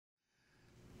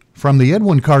From the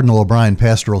Edwin Cardinal O'Brien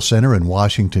Pastoral Center in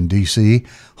Washington, D.C.,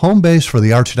 home base for the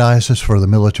Archdiocese for the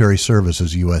Military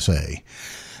Services USA.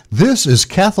 This is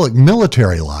Catholic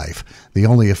Military Life, the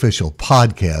only official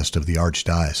podcast of the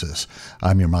Archdiocese.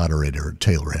 I'm your moderator,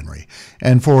 Taylor Henry.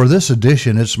 And for this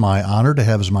edition, it's my honor to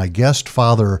have as my guest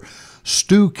Father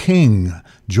Stu King,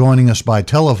 joining us by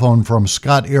telephone from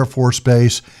Scott Air Force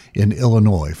Base in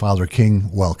Illinois. Father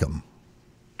King, welcome.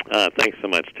 Thanks so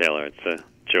much, Taylor. It's a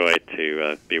joy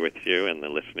to be with you and the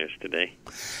listeners today.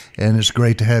 And it's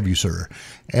great to have you, sir.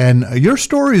 And your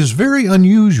story is very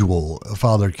unusual,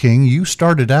 Father King. You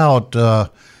started out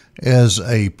as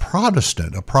a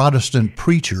Protestant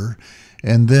preacher,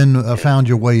 and then found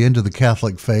your way into the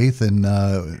Catholic faith and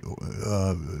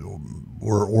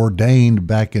were ordained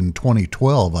back in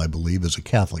 2012, I believe, as a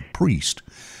Catholic priest.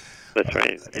 That's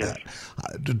right, yes.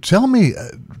 Tell me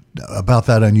about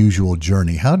that unusual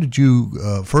journey. How did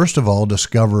you, first of all,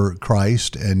 discover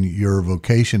Christ and your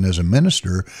vocation as a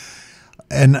minister,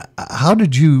 and how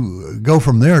did you go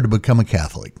from there to become a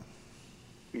Catholic?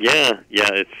 Yeah,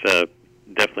 it's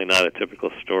definitely not a typical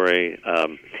story.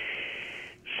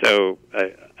 So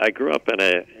I grew up in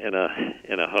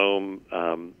a home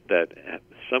that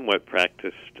somewhat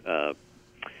practiced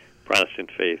Protestant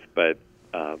faith,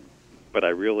 but I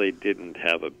really didn't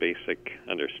have a basic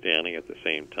understanding at the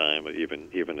same time,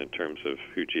 even in terms of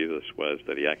who Jesus was,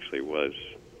 that he actually was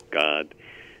God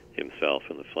himself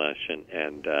in the flesh,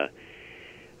 and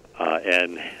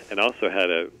also had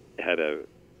a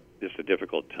just a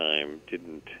difficult time.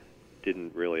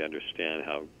 Didn't really understand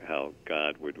how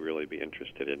God would really be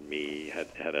interested in me.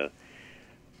 Had a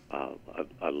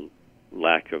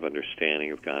lack of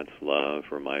understanding of God's love,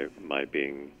 or my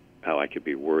being, how I could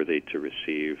be worthy to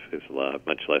receive his love,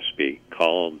 much less be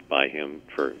called by him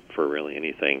for really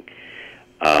anything.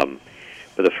 But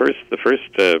the first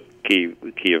key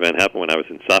event happened when I was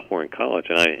in sophomore in college,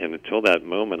 and until that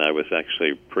moment I was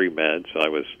actually pre-med, so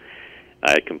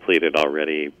I had completed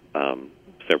already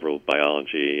several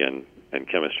biology and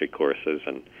chemistry courses,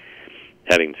 and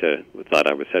thought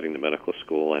I was heading to medical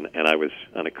school, and I was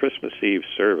on a Christmas Eve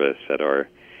service at our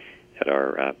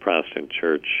Protestant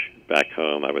church back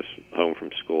home. I was home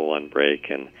from school on break,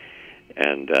 and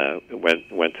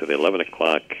went to the 11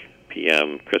 o'clock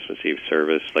p.m. Christmas Eve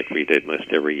service like we did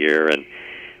most every year, and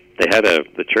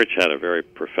the church had a very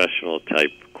professional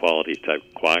quality type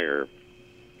choir,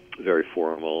 very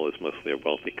formal. It was mostly a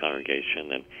wealthy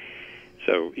congregation, and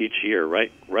so each year,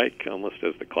 right almost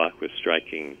as the clock was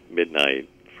striking midnight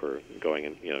for going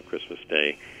in, Christmas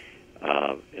Day,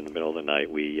 in the middle of the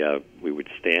night, we would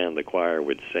stand. The choir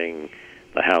would sing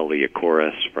the Hallelujah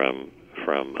chorus from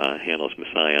Handel's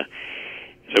Messiah.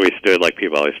 So we stood like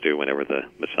people always do whenever the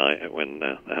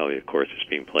Hallelujah chorus is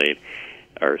being played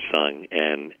or sung.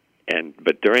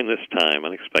 But during this time,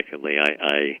 unexpectedly,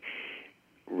 I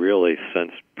really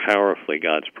sensed powerfully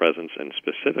God's presence, and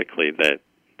specifically that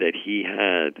he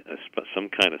had some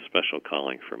kind of special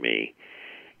calling for me,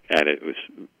 and it was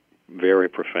very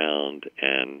profound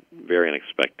and very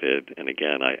unexpected. And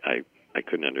again, I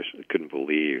couldn't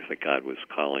believe that God was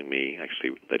calling me.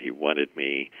 Actually, that he wanted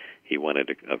me. He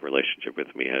wanted a relationship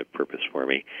with me, had a purpose for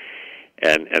me,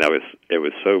 and it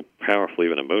was so powerful,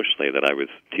 even emotionally, that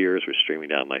tears were streaming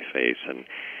down my face, and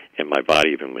my body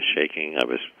even was shaking. I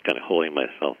was kind of holding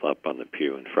myself up on the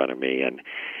pew in front of me, and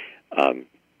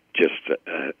just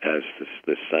as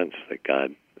this sense that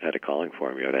God had a calling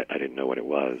for me. I didn't know what it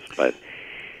was, but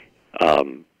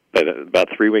about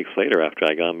 3 weeks later, after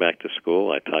I gone back to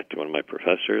school, I talked to one of my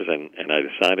professors, and I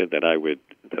decided that I would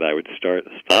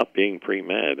stop being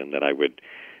pre-med, and that I would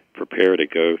prepare to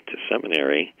go to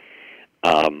seminary.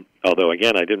 Although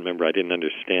again, I didn't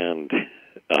understand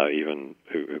even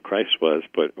who Christ was,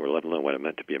 or let alone what it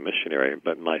meant to be a missionary.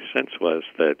 But my sense was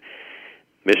that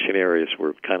missionaries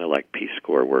were kind of like Peace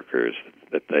Corps workers,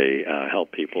 that they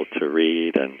help people to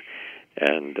read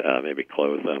and maybe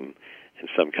clothe them in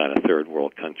some kind of third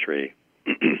world country.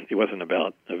 It wasn't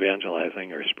about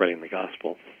evangelizing or spreading the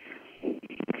gospel.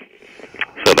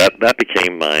 So that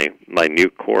became my new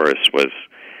course. Was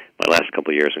my last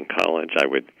couple of years in college. I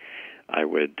would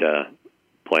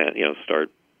start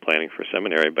planning for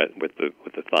seminary, but with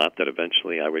the thought that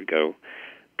eventually I would go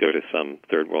to some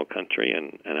third world country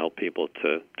and help people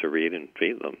to read and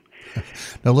feed them.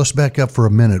 Now let's back up for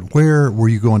a minute. Where were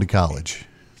you going to college?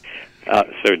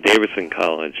 So Davidson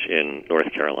College in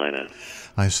North Carolina.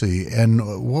 I see. And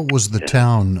what was the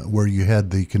town where you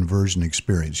had the conversion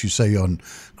experience? You say on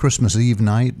Christmas Eve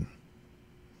night?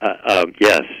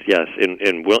 Yes.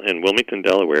 In Wilmington,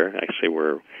 Delaware, actually,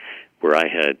 where I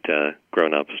had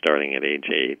grown up, starting at age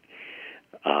 8.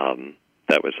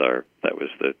 That was that was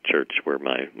the church where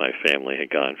my family had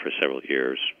gone for several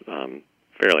years,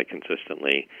 fairly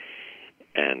consistently,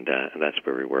 and that's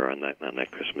where we were on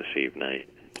that Christmas Eve night.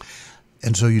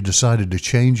 And so you decided to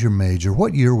change your major.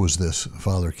 What year was this,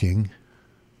 Father King?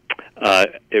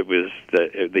 It was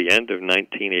the end of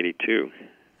 1982,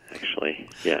 actually.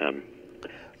 Yeah, I'm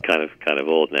kind of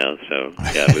old now, so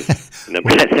yeah, it was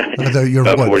you're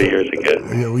about what, 40 years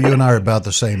ago. You and I are about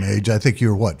the same age. I think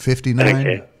you're what, 59?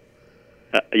 Okay.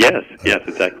 Yes,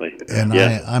 exactly. And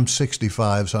yeah. I'm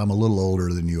 65, so I'm a little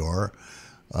older than you are.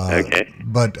 Okay.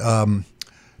 But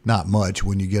not much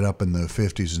when you get up in the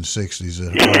 50s and 60s.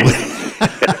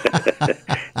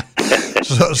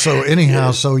 So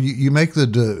anyhow, so you make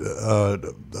a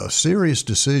serious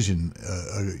decision,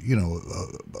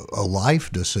 a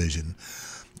life decision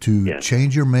to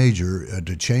change your major,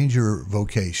 to change your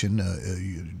vocation.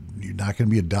 You're not going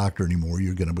to be a doctor anymore.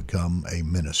 You're going to become a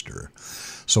minister.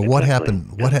 So what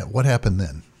happened? What happened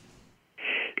then?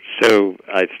 So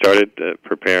I started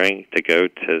preparing to go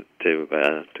to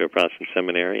a Protestant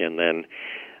seminary, and then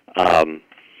I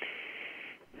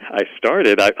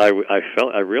started. I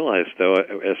realized though,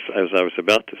 as I was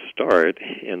about to start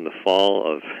in the fall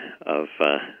of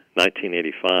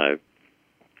 1985,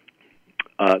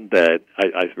 that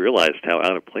I realized how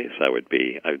out of place I would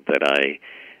be.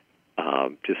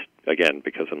 Just again,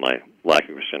 because of my lack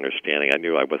of Christian understanding, I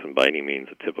knew I wasn't by any means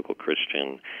a typical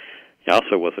Christian. I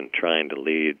also wasn't trying to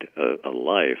lead a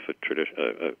life, a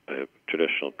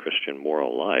traditional Christian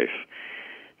moral life,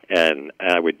 and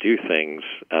I would do things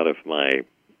out of my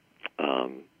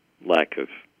lack of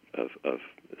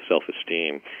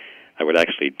self-esteem. I would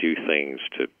actually do things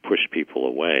to push people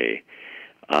away,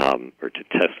 or to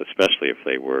test, especially if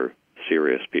they were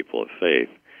serious people of faith.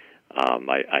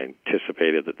 I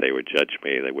anticipated that they would judge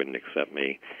me, they wouldn't accept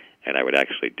me, and I would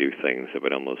actually do things that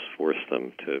would almost force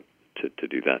them to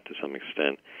do that to some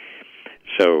extent.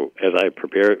 So as I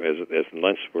prepared, as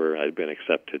months were, I'd been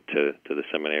accepted to the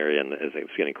seminary, and as it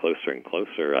was getting closer and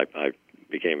closer, I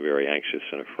became very anxious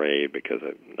and afraid because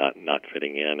of not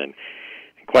fitting in. And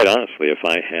quite honestly, if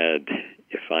I had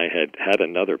had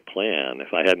another plan,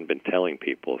 if I hadn't been telling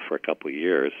people for a couple of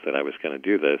years that I was going to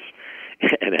do this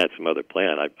and had some other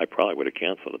plan, I probably would have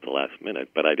canceled at the last minute.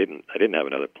 But I didn't have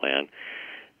another plan.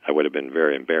 I would have been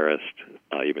very embarrassed,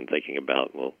 even thinking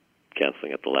about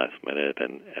canceling at the last minute,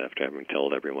 and after having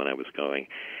told everyone I was going.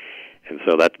 And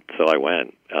so I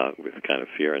went with kind of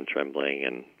fear and trembling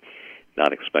and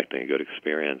not expecting a good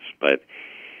experience. But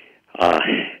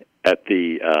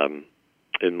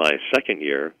in my second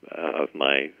year of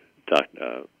my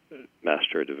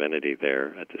Master of Divinity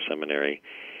there at the seminary,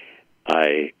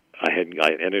 I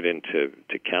entered into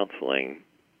counseling,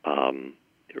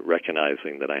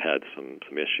 recognizing that I had some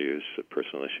issues,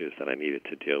 personal issues that I needed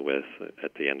to deal with.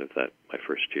 At the end of my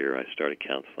first year, I started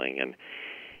counseling,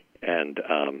 and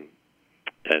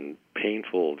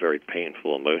very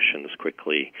painful emotions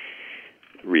quickly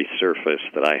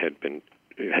resurfaced that I had been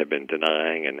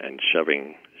denying and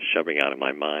shoving out of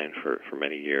my mind for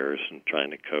many years and trying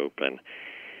to cope, and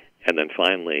then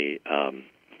finally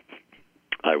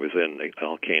it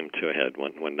all came to a head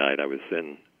one night. I was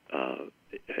in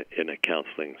a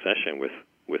counseling session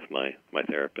with my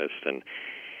therapist, and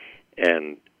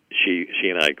she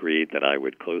and I agreed that I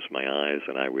would close my eyes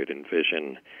and I would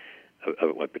envision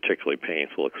a particularly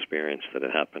painful experience that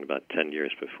had happened about 10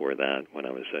 years before that, when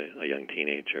I was a young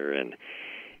teenager, and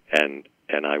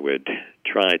I would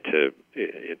try to,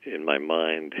 in my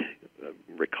mind,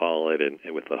 recall it, and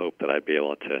with the hope that I'd be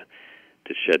able to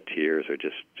shed tears or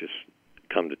just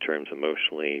come to terms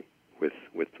emotionally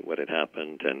with what had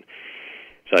happened. And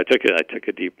so I took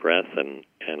a deep breath and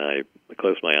I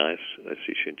closed my eyes as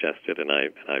she suggested, and I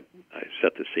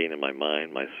set the scene in my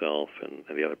mind, myself and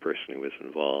the other person who was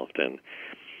involved, and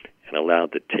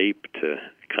allowed the tape to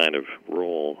kind of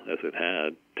roll as it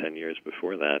had 10 years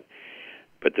before that.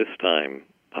 But this time,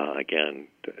 again,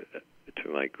 to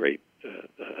my great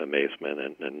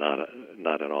amazement and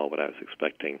not at all what I was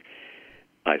expecting,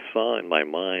 I saw in my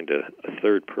mind a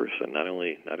third person, not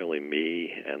only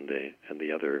me and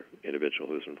the other individual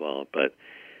who was involved, but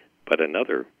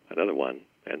another one,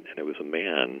 and it was a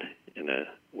man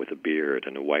with a beard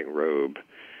and a white robe,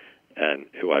 and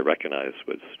who I recognized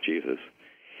was Jesus.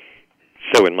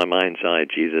 So in my mind's eye,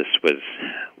 Jesus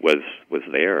was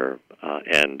there,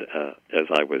 and as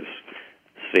I was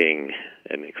seeing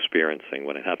and experiencing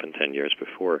what had happened 10 years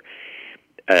before,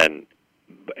 and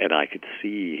I could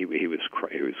see he was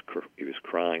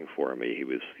crying for me. He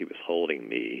was holding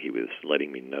me. He was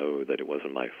letting me know that it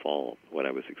wasn't my fault what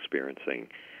I was experiencing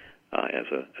as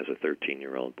a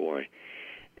 13-year-old boy,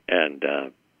 and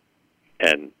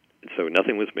so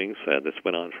nothing was being said. This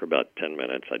went on for about 10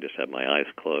 minutes. I just had my eyes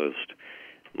closed.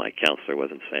 My counselor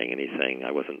wasn't saying anything.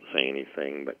 I wasn't saying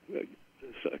anything, but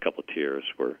a couple of tears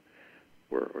were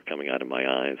coming out of my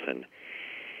eyes, and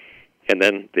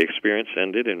then the experience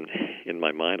ended. And in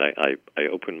my mind, I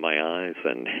opened my eyes,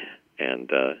 and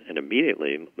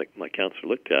immediately my counselor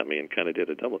looked at me and kind of did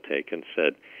a double take and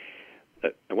said,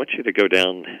 "I want you to go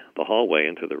down the hallway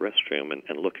into the restroom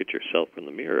and look at yourself in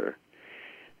the mirror."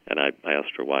 And I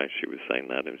asked her why she was saying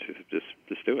that, and she said,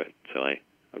 just do it. So I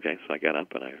got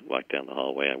up and I walked down the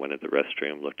hallway. I went to the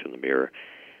restroom, looked in the mirror,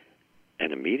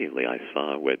 and immediately I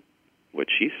saw what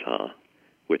she saw,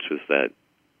 which was that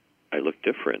I looked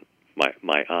different.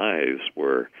 My eyes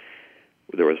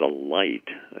there was a light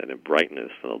and a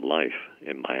brightness and a life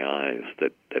in my eyes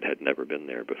that had never been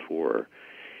there before.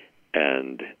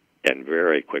 And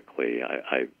very quickly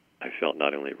I felt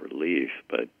not only relief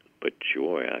but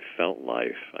joy. I felt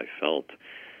life. I felt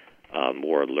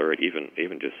more alert,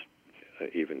 even just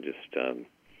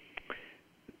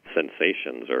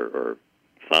sensations or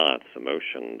thoughts,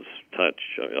 emotions,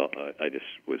 touch. I just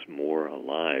was more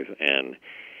alive, and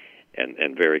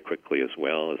very quickly as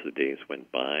well as the days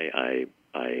went by, I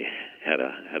had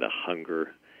a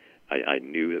hunger. I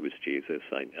knew it was Jesus.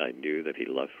 I knew that he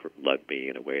loved me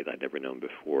in a way that I'd never known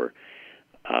before,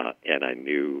 and I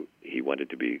knew he wanted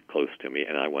to be close to me,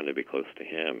 and I wanted to be close to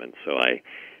him. And so I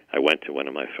went to one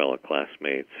of my fellow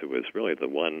classmates, who was really the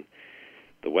one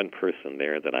person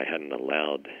there that I hadn't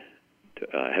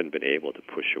been able to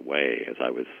push away as I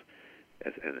was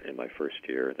in my first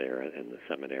year there in the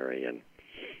seminary. And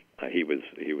he was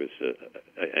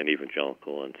an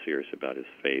evangelical and serious about his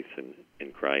faith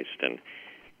in Christ,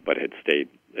 but had stayed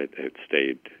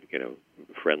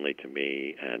friendly to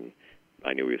me, and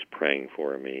I knew he was praying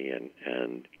for me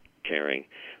and caring.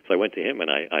 So I went to him and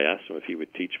I asked him if he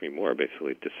would teach me more,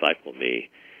 basically disciple me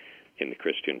in the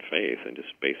Christian faith in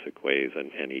just basic ways,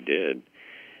 and he did.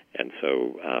 And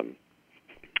so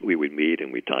we would meet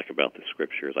and we'd talk about the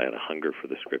Scriptures. I had a hunger for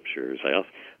the Scriptures.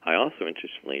 I also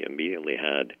interestingly immediately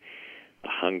had a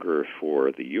hunger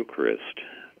for the Eucharist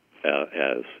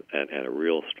and a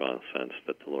real strong sense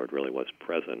that the Lord really was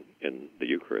present in the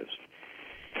Eucharist.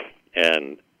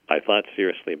 And I thought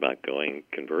seriously about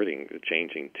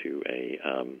changing to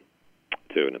an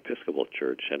Episcopal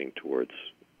church, heading towards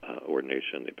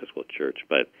ordination in the Episcopal church.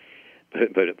 But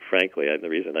frankly, the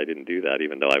reason I didn't do that,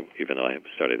 even though I have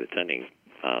started attending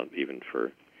even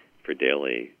for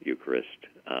daily Eucharist,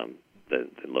 the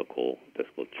local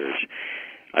Episcopal church,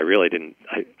 I really didn't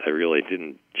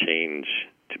change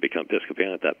to become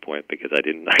Episcopalian at that point, because I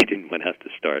didn't want to have to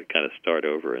start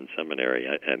over in seminary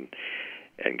and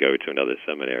go to another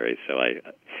seminary. So I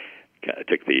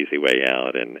took the easy way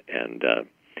out and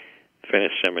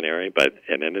finished seminary,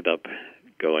 and ended up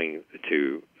going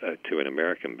to an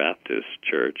American Baptist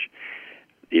church,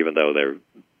 even though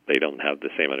they don't have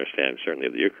the same understanding certainly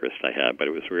of the Eucharist I had. But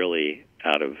it was really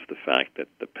out of the fact that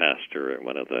the pastor at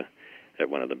one of the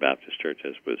Baptist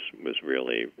churches was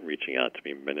really reaching out to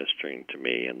me, ministering to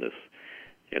me in this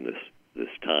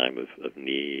time of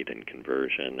need and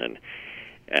conversion and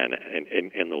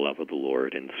the love of the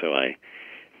Lord. And so I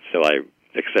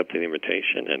accepted the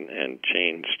invitation and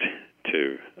changed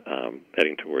to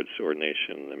heading towards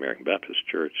ordination in the American Baptist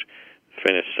Church.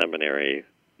 Finished seminary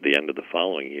the end of the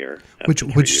following year.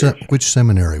 Which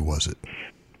seminary was it?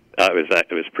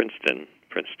 It was Princeton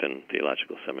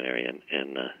Theological Seminary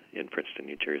in Princeton,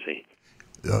 New Jersey.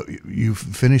 You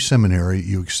finish seminary,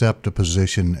 you accept a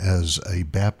position as a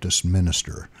Baptist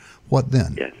minister. What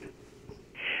then? Yes.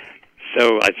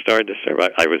 So I started to serve.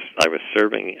 I was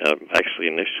serving actually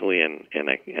initially in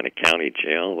a county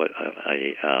jail,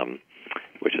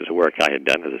 which is work I had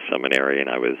done as a seminary, and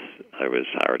I was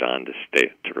hired on to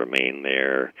remain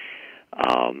there,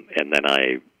 and then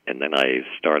I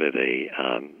started a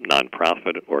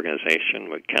nonprofit organization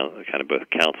with kind of both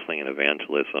counseling and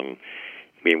evangelism.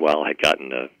 Meanwhile, I had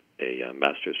gotten a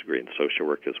master's degree in social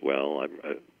work as well.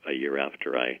 A year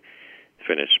after I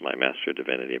finished my Master of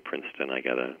Divinity at Princeton, I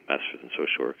got a master's in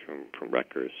social work from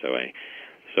Rutgers. So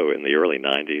in the early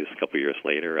 90s, a couple years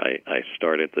later, I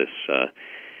started this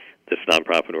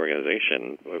nonprofit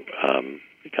organization,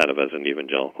 kind of as an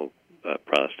evangelical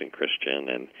Protestant Christian,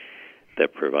 and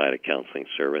that provided counseling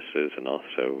services and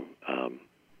also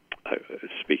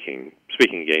speaking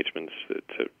engagements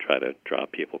to try to draw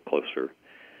people closer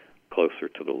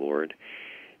to the Lord.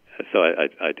 So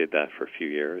I did that for a few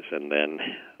years, and then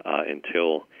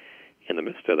until in the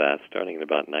midst of that, starting in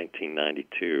about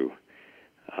 1992,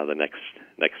 the next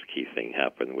key thing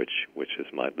happened, which is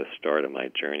the start of my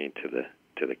journey to the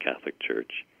Catholic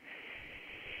Church.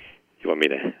 you want me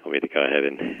to go ahead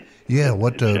and yeah?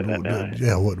 What share that now?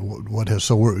 yeah? What has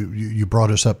so you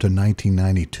brought us up to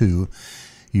 1992?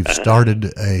 You've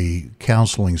started a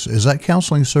counseling. Is that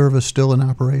counseling service still in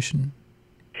operation?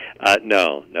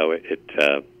 No.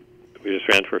 We just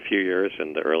ran for a few years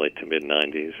in the early to mid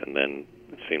 '90s, and then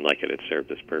it seemed like it had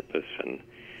served its purpose. And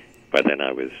by then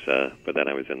I was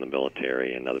in the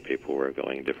military, and other people were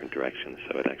going different directions.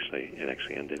 So it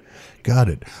actually ended. Got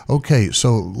it. Okay,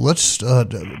 so let's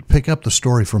pick up the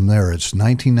story from there. It's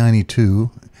 1992.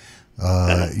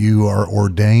 You are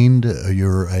ordained.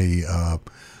 You're a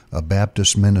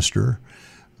Baptist minister.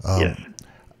 Yes.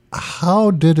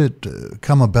 How did it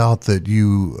come about that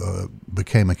you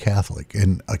became a Catholic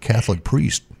and a Catholic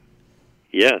priest?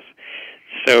 Yes.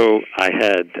 So I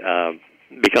had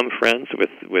become friends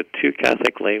with two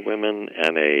Catholic lay women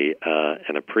and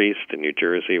a priest in New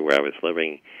Jersey where I was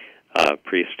living. A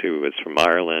priest who was from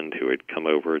Ireland who had come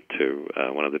over to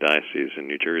one of the dioceses in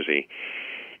New Jersey,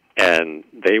 and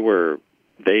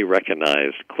they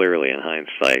recognized clearly in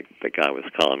hindsight that God was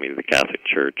calling me to the Catholic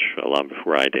Church a lot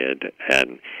before I did,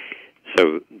 and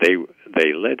so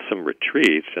they led some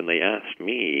retreats, and they asked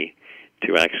me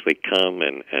to actually come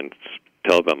and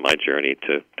tell about my journey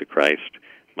to Christ,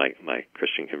 my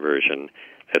Christian conversion,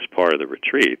 as part of the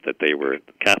retreat that they were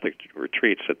Catholic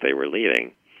retreats that they were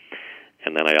leading.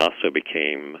 And then I also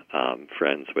became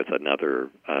friends with another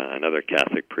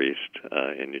Catholic priest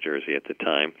in New Jersey at the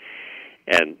time.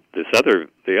 And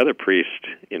the other priest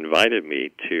invited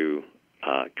me to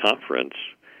a conference.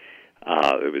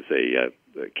 It was the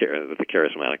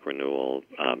Charismatic Renewal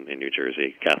in New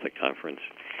Jersey, Catholic conference.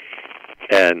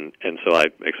 And so I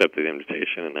accepted the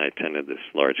invitation, and I attended this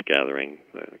large gathering,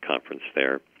 conference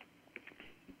there.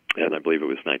 And I believe it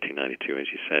was 1992, as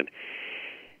you said.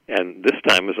 And this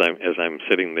time, as I'm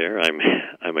sitting there,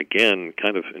 I'm again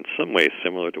kind of in some ways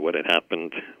similar to what had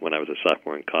happened when I was a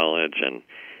sophomore in college, and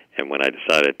when I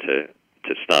decided to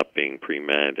stop being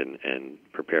pre-med and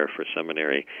prepare for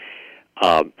seminary.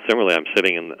 Similarly, I'm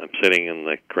sitting in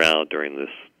the crowd during the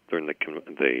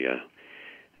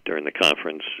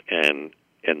conference, and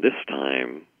this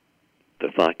time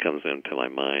the thought comes into my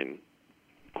mind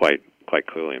quite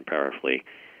clearly and powerfully.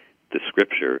 The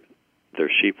scripture, "They're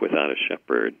sheep without a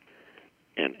shepherd,"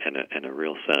 and a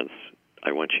real sense,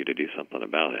 I want you to do something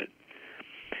about it.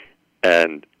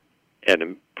 And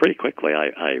pretty quickly,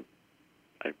 I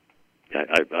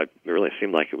really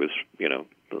seemed like it was,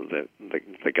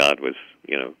 the God was,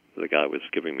 the God was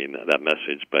giving me that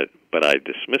message, but I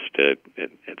dismissed it.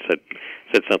 It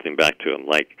said something back to him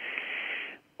like,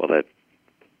 well, that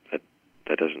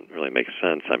doesn't really make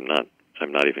sense. I'm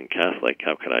not even Catholic.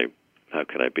 How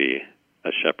could I be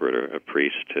a shepherd or a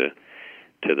priest to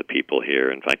the people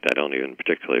here? In fact, I don't even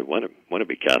particularly want to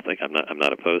be Catholic. I'm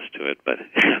not opposed to it, but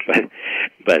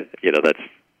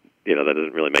that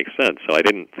doesn't really make sense. So I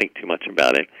didn't think too much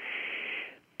about it.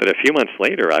 But a few months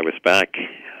later, I was back.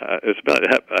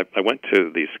 I went to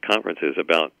these conferences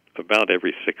about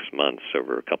every 6 months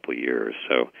over a couple of years.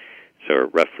 So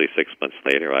roughly 6 months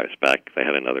later, I was back. They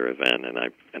had another event,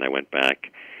 and I went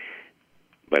back.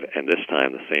 And this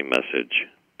time the same message,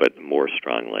 but more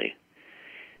strongly.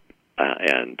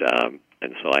 And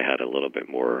so I had a little bit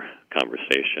more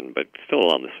conversation, but still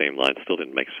along the same line. Still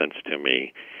didn't make sense to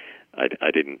me. I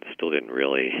still didn't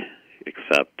really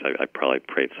accept. I probably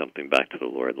prayed something back to the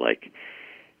Lord, like,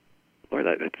 Lord,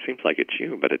 it seems like it's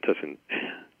you, but it doesn't.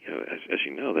 As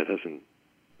you know, that doesn't.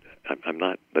 I'm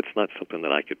not. That's not something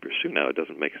that I could pursue now. It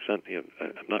doesn't make sense.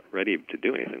 I'm not ready to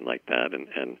do anything like that.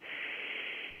 And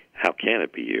how can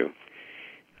it be you?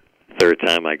 Third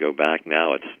time I go back,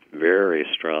 now it's very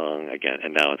strong again,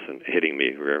 and now it's hitting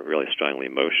me really strongly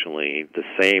emotionally. The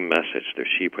same message, "They're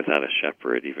sheep without a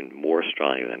shepherd," even more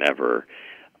strongly than ever.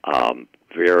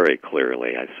 Very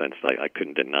clearly, I sensed I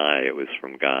couldn't deny it was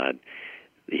from God.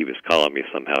 He was calling me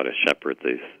somehow to shepherd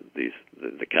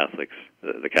the Catholics,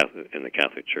 the Catholic in the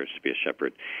Catholic Church, to be a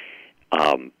shepherd.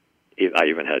 I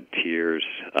even had tears.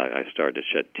 I started to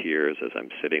shed tears as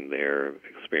I'm sitting there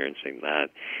experiencing that.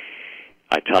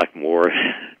 I talked more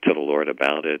to the Lord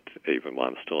about it, even while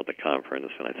I'm still at the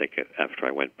conference, and I think after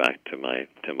I went back to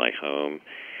my home.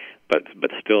 But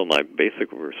still, my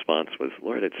basic response was,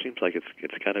 Lord, it seems like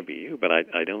it's got to be you, but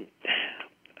I don't.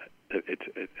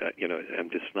 I'm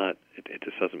just not. It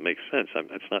just doesn't make sense.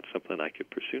 It's not something I could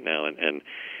pursue now,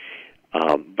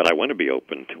 but I want to be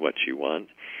open to what you want.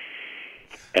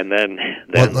 And then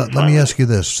let me ask you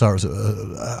this: sorry,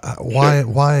 why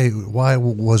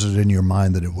was it in your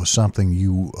mind that it was something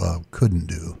you couldn't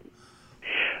do?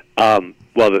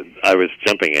 Well, I was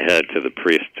jumping ahead to the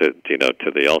priest, to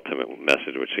the ultimate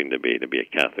message, which seemed to be a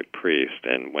Catholic priest.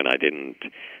 And when I didn't,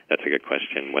 that's a good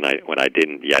question. When I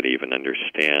didn't yet even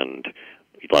understand,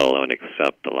 let alone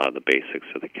accept a lot of the basics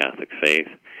of the Catholic faith.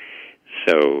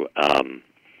 So,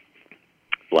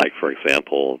 like for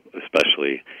example,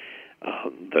 especially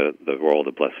the role of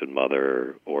the Blessed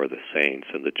Mother or the saints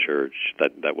in the Church,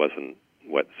 that wasn't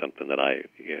something that I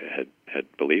had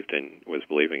was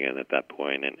believing in at that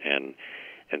point, and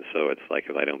so it's like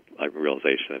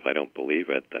realization, if I don't believe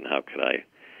it, then how could I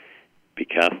be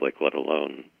Catholic, let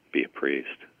alone be a priest?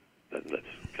 That's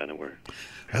kind of where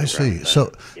I see.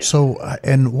 So,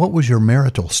 and what was your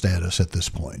marital status at this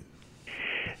point?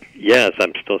 Yes,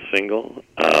 I'm still single.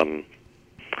 I'm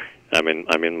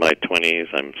in my 20s.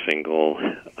 I'm single.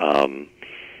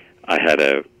 I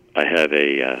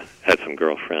had some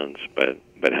girlfriends, but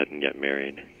hadn't yet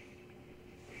married.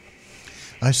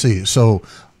 I see. So,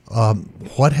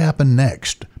 what happened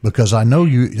next? Because I know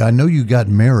you got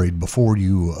married before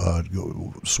you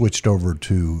switched over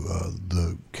to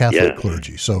the Catholic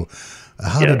clergy. So,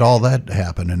 how did all that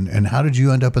happen, and how did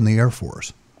you end up in the Air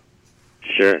Force?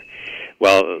 Sure.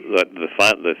 Well,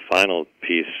 the final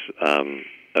piece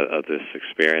of this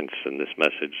experience and this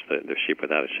message, the sheep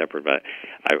without a shepherd. But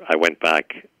I went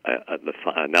back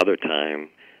another time,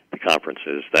 the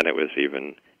conferences. Then it was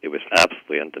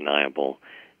absolutely undeniable,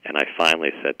 and I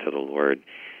finally said to the Lord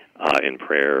in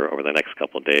prayer over the next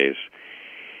couple of days,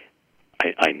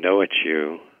 I know it's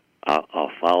you.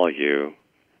 I'll follow you,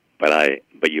 but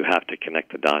you have to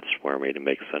connect the dots for me to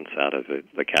make sense out of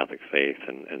the Catholic faith,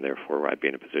 and therefore I'd be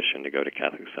in a position to go to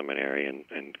Catholic seminary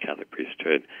and Catholic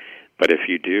priesthood. But if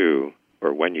you do,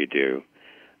 or when you do,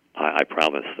 I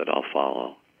promise that I'll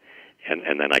follow.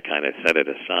 And then I kind of set it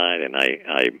aside, and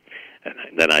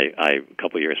then a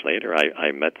couple of years later,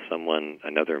 I met someone,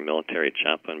 another military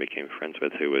chaplain, became friends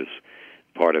with, who was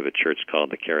part of a church called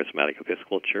the Charismatic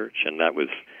Episcopal Church, and that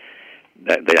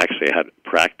they actually had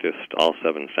practiced all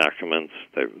 7 sacraments.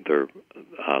 The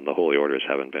Holy Orders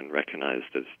haven't been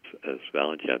recognized as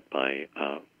valid yet by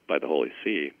the Holy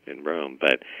See in Rome,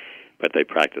 but they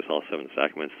practiced all 7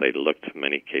 sacraments. They looked in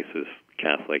many cases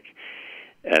Catholic,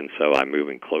 and so I'm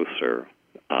moving closer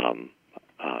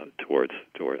towards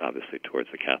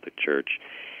the Catholic Church.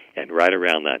 And right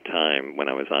around that time, when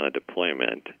I was on a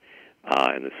deployment,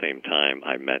 in the same time,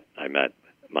 I met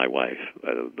my wife,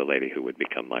 the lady who would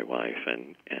become my wife,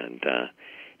 and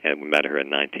we met her in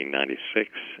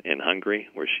 1996 in Hungary,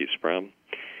 where she's from,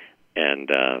 and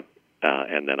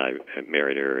then I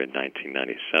married her in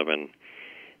 1997,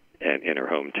 and in her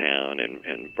hometown,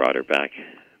 and brought her back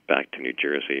to New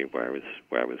Jersey, where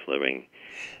I was living.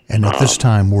 And at this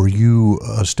time, were you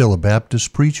still a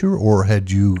Baptist preacher, or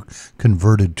had you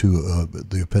converted to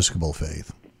the Episcopal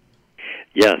faith?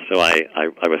 Yeah, so I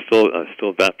was still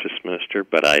a Baptist minister,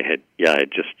 but I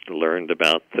had just learned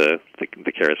about the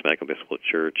Charismatic Episcopal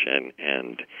Church,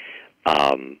 and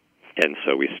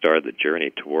so we started the journey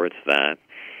towards that.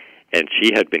 And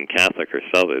she had been Catholic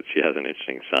herself. She has an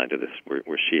interesting side to this,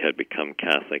 where she had become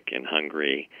Catholic in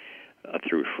Hungary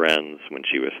through friends when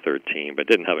she was 13, but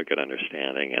didn't have a good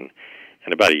understanding. And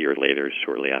about a year later,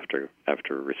 shortly after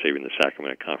receiving the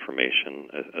sacrament of confirmation,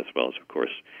 as well as, of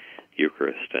course,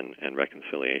 Eucharist and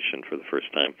reconciliation for the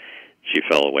first time, she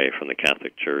fell away from the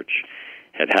Catholic Church.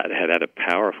 Had a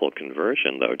powerful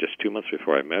conversion, though, just 2 months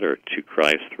before I met her, to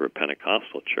Christ through a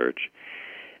Pentecostal church.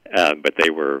 But they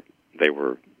were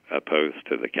opposed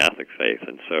to the Catholic faith,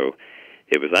 and so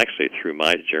it was actually through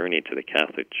my journey to the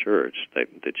Catholic Church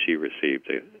that she received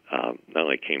not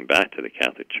only came back to the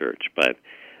Catholic Church, but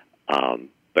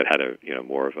had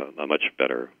more of a much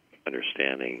better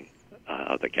understanding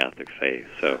of the Catholic faith.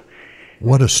 So.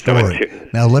 What a story.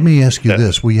 Now, let me ask you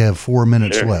this. We have 4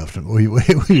 minutes left. Sure.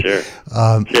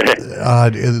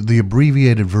 The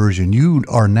abbreviated version, you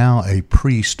are now a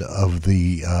priest of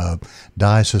the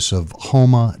Diocese of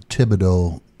Houma,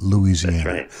 Thibodaux, Louisiana. That's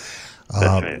right.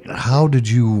 That's right. How did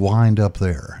you wind up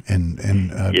there? And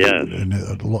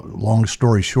long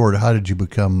story short, how did you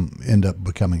end up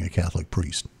becoming a Catholic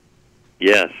priest?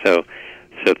 Yeah, so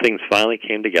things finally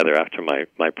came together after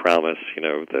my promise,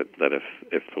 that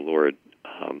if the Lord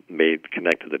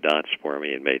connected the dots for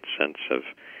me and made sense of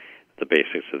the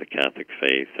basics of the Catholic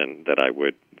faith, and that I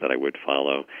would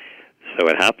follow. So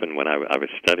it happened when I was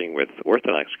studying with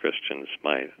Orthodox Christians.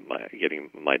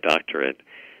 Getting my doctorate,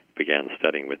 began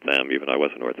studying with them. Even though I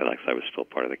wasn't Orthodox, I was still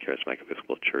part of the Charismatic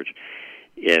Episcopal Church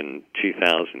in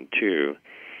 2002.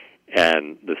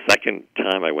 And the second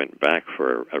time I went back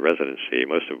for a residency,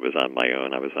 most of it was on my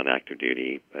own. I was on active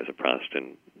duty as a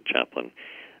Protestant chaplain.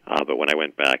 But when I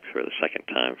went back for the second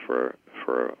time for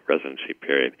for a residency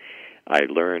period, I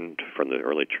learned from the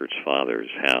early church fathers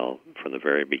how, from the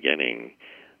very beginning,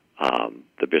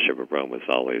 the Bishop of Rome was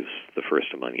always the first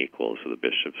among equals of the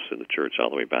bishops in the church all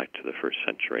the way back to the first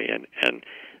century, and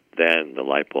then the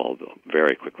light bulb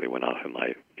very quickly went off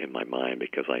in my mind,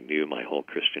 because I knew my whole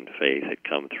Christian faith had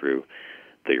come through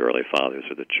the early fathers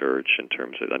of the church in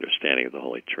terms of understanding of the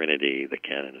Holy Trinity, the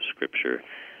canon of Scripture,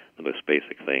 the most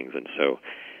basic things. And so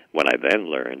when I then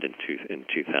learned in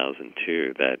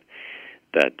 2002 that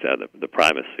the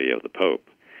primacy of the Pope,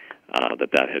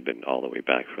 that had been all the way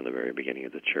back from the very beginning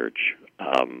of the church,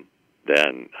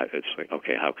 then it's like,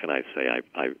 okay, how can I say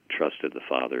I trusted the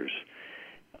fathers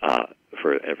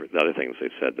for the other things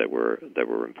they said that were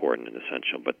important and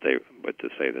essential, but to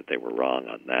say that they were wrong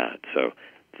on that. So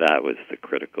that was the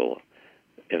critical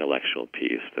intellectual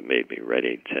piece that made me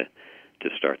ready to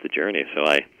start the journey. So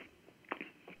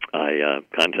I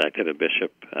contacted a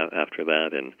bishop after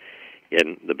that, and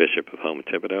in the Bishop of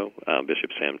Houma-Thibodaux,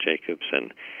 Bishop Sam Jacobs,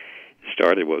 and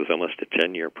started what was almost a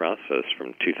 10-year process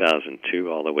from 2002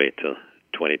 all the way to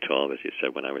 2012, as you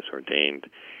said, when I was ordained.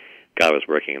 God was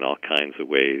working in all kinds of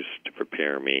ways to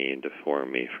prepare me and to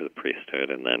form me for the priesthood.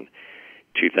 And then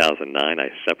 2009, I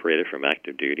separated from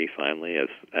active duty finally,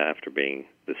 after being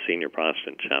the senior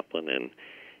Protestant chaplain in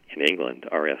England,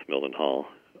 RAF Mildenhall,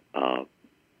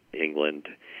 England.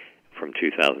 From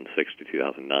 2006 to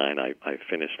 2009, I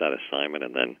finished that assignment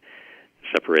and then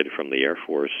separated from the Air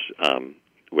Force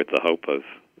with the hope of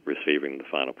receiving the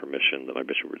final permission, that my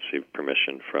bishop would receive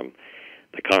permission from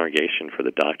the Congregation for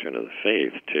the Doctrine of the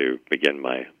Faith to begin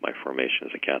my formation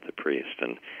as a Catholic priest.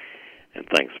 And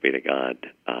thanks be to God,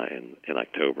 in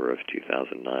October of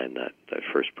 2009, that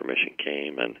first permission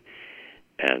came, and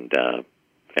then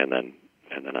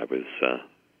I was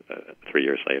 3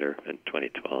 years later, in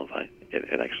 2012,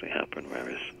 it actually happened where I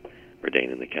was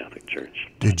ordained in the Catholic Church.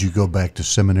 Did you go back to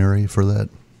seminary for that?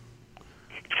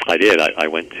 I did. I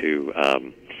went to,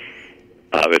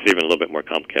 it's even a little bit more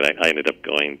complicated. I ended up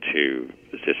going to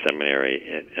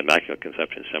seminary, Immaculate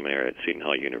Conception Seminary at Seton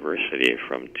Hall University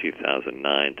from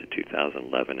 2009 to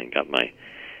 2011, and got my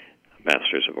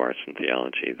Master's of Arts in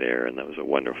Theology there, and that was a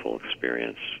wonderful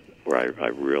experience where I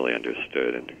really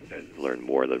understood and learned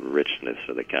more of the richness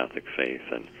of the Catholic faith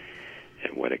and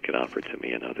what it could offer to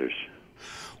me and others.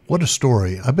 What a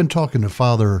story. I've been talking to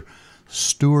Father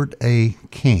Stuart A.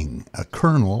 King, a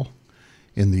colonel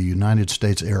in the United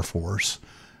States Air Force,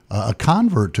 a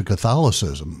convert to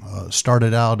Catholicism,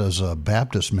 started out as a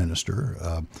Baptist minister,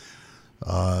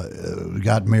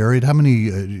 got married. How many,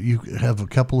 you have a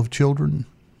couple of children?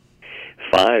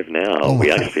 5 now. Oh, we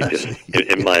actually just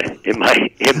in my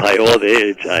old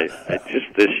age, I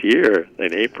just this year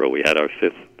in April we had our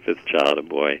fifth child, a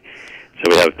boy. So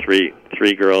we have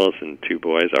three girls and 2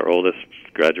 boys. Our oldest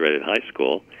graduated high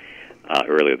school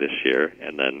earlier this year,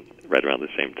 and then right around the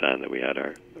same time that we had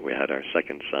our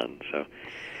second son. So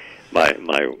my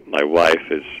wife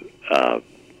is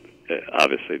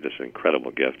obviously this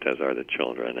incredible gift, as are the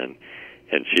children, and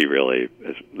she really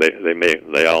is.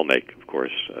 They all make, of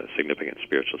course, significant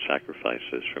spiritual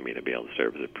sacrifices for me to be able to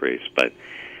serve as a priest. But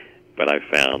I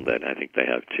found that, I think they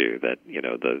have too, that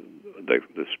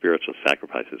the spiritual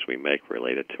sacrifices we make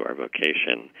related to our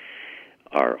vocation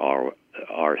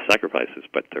are sacrifices,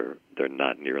 but they're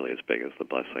not nearly as big as the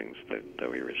blessings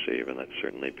that we receive, and that's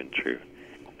certainly been true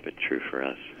for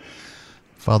us.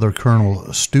 Father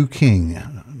Colonel Stu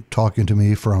King talking to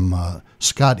me from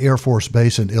Scott Air Force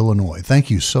Base in Illinois.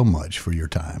 Thank you so much for your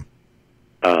time.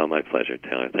 My pleasure,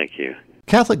 Taylor. Thank you.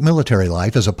 Catholic Military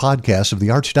Life is a podcast of the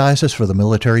Archdiocese for the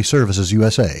Military Services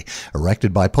USA,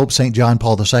 erected by Pope St. John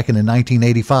Paul II in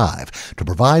 1985 to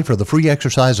provide for the free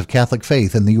exercise of Catholic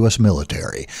faith in the U.S.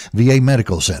 military, VA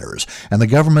medical centers, and the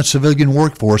government civilian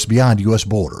workforce beyond U.S.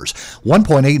 borders.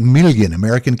 1.8 million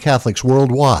American Catholics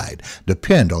worldwide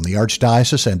depend on the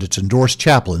Archdiocese and its endorsed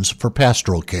chaplains for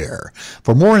pastoral care.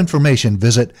 For more information,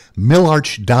 visit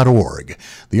milarch.org.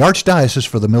 The Archdiocese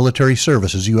for the Military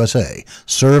Services USA,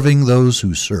 serving those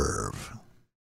who serve.